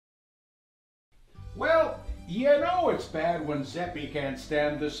You know it's bad when Zeppy can't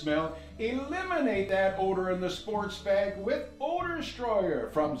stand the smell. Eliminate that odor in the sports bag with Odor Destroyer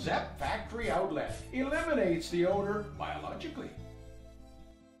from Zepp Factory Outlet. Eliminates the odor biologically.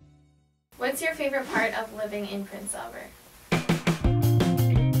 What's your favorite part of living in Prince Albert?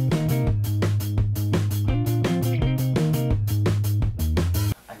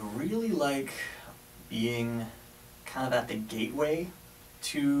 I really like being kind of at the gateway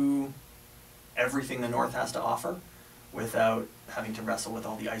to everything the North has to offer without having to wrestle with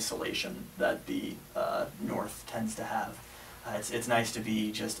all the isolation that the North tends to have. It's nice to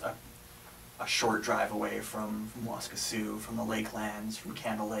be just a short drive away from Waskesiu, from the Lakelands, from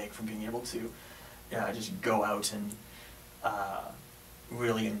Candle Lake, from being able to just go out and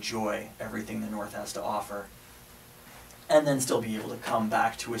really enjoy everything the North has to offer. And then still be able to come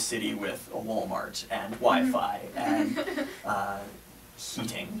back to a city with a Walmart and Wi-Fi and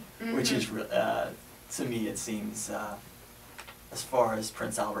heating, which is, to me it seems, as far as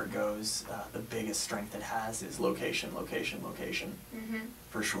Prince Albert goes, the biggest strength it has is location, location, location,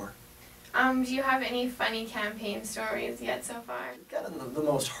 for sure. Do you have any funny campaign stories yet so far? Kind of the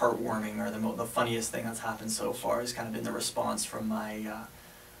most heartwarming or the funniest thing that's happened so far has kind of been the response from my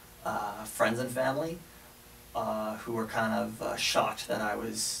friends and family, who were kind of shocked that I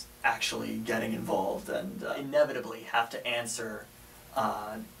was actually getting involved and inevitably have to answer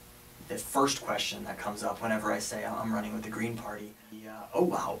the first question that comes up whenever I say I'm running with the Green Party. Oh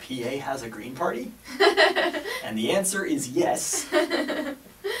wow, PA has a Green Party? And the answer is yes.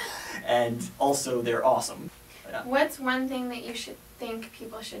 And also they're awesome. Yeah. What's one thing that you think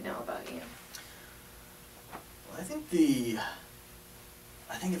people should know about you? Well, I think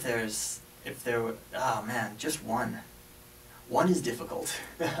if there were, oh man, just one. One is difficult.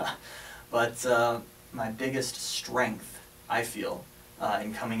 But my biggest strength, I feel,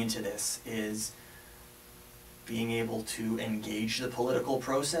 in coming into this is being able to engage the political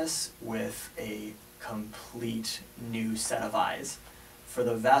process with a complete new set of eyes. For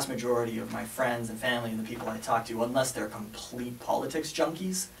the vast majority of my friends and family and the people I talk to, unless they're complete politics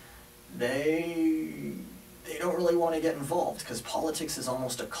junkies, they don't really want to get involved because politics is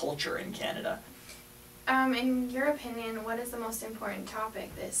almost a culture in Canada. In your opinion, what is the most important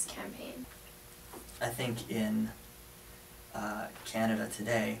topic this campaign? I think in Canada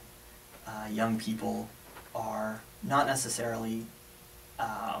today, young people are not necessarily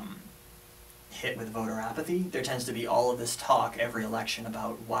hit with voter apathy. There tends to be all of this talk every election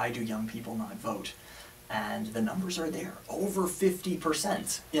about why do young people not vote, and the numbers are there, over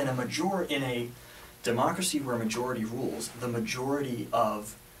 50%. In a democracy where majority rules, the majority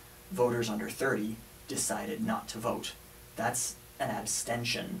of voters under 30 decided not to vote. That's an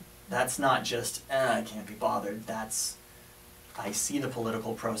abstention. That's not just, I can't be bothered. That's, I see the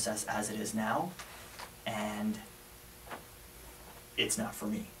political process as it is now, and it's not for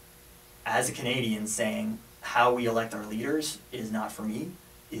me. As a Canadian, saying how we elect our leaders is not for me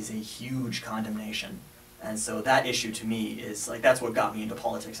is a huge condemnation. And so that issue to me is like, that's what got me into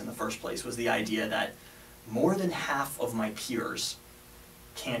politics in the first place, was the idea that more than half of my peers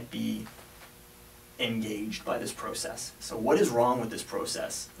can't be engaged by this process. So what is wrong with this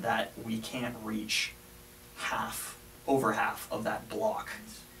process that we can't reach over half of that block?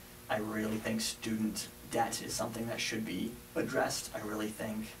 I really think student debt is something that should be addressed. I really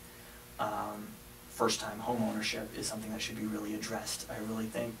think first-time home ownership is something that should be really addressed. I really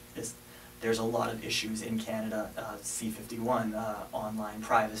think there's a lot of issues in Canada, C-51, online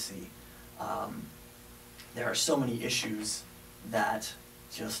privacy. There are so many issues that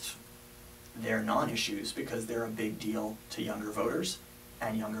just, they're non-issues because they're a big deal to younger voters,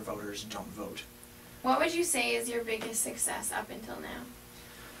 and younger voters don't vote. What would you say is your biggest success up until now?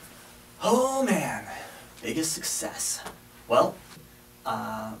 Oh man, biggest success. Well,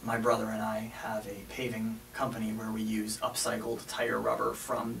 my brother and I have a paving company where we use upcycled tire rubber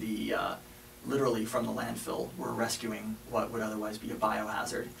from the, literally from the landfill. We're rescuing what would otherwise be a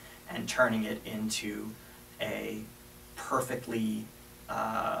biohazard and turning it into a perfectly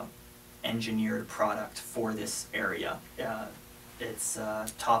engineered product for this area. It's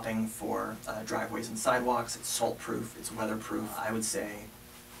topping for driveways and sidewalks, it's salt-proof, it's weatherproof. I would say,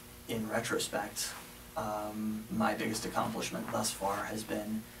 in retrospect, my biggest accomplishment thus far has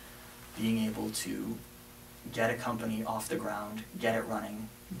been being able to get a company off the ground, get it running,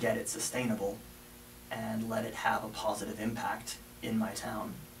 get it sustainable, and let it have a positive impact in my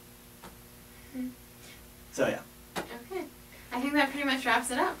town. So yeah. Okay. I think that pretty much wraps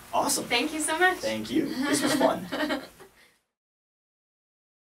it up. Awesome. Thank you so much. Thank you. This was fun.